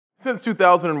Since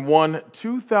 2001,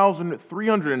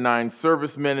 2,309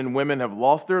 servicemen and women have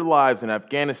lost their lives in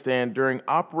Afghanistan during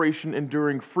Operation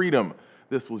Enduring Freedom.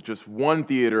 This was just one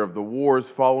theater of the wars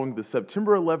following the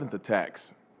September 11th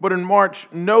attacks. But in March,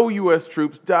 no U.S.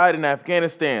 troops died in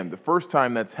Afghanistan, the first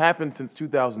time that's happened since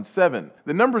 2007.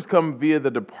 The numbers come via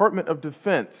the Department of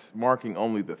Defense, marking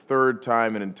only the third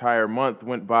time an entire month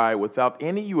went by without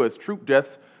any U.S. troop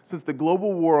deaths since the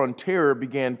global war on terror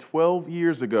began 12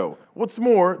 years ago. What's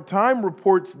more, Time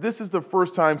reports this is the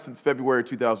first time since February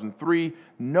 2003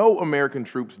 no American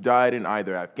troops died in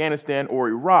either Afghanistan or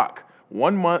Iraq.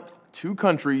 1 month, 2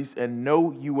 countries, and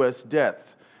no U.S.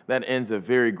 deaths. That ends a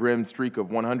very grim streak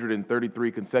of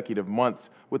 133 consecutive months,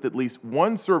 with at least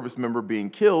one service member being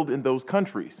killed in those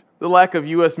countries. The lack of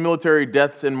U.S. military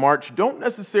deaths in March don't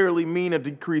necessarily mean a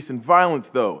decrease in violence,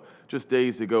 though. Just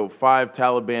days ago, 5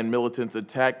 Taliban militants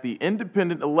attacked the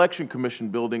Independent Election Commission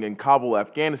building in Kabul,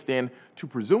 Afghanistan, to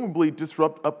presumably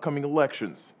disrupt upcoming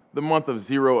elections. The month of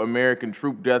 0 American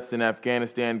troop deaths in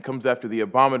Afghanistan comes after the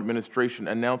Obama administration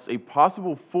announced a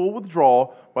possible full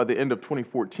withdrawal by the end of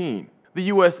 2014. The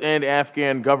U.S. and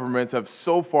Afghan governments have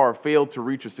so far failed to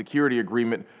reach a security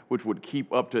agreement which would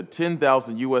keep up to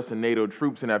 10,000 U.S. and NATO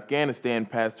troops in Afghanistan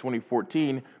past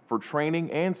 2014 for training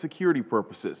and security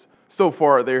purposes. So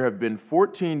far, there have been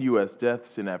 14 U.S.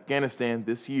 deaths in Afghanistan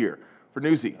this year. For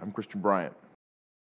Newsy, I'm Christian Bryant.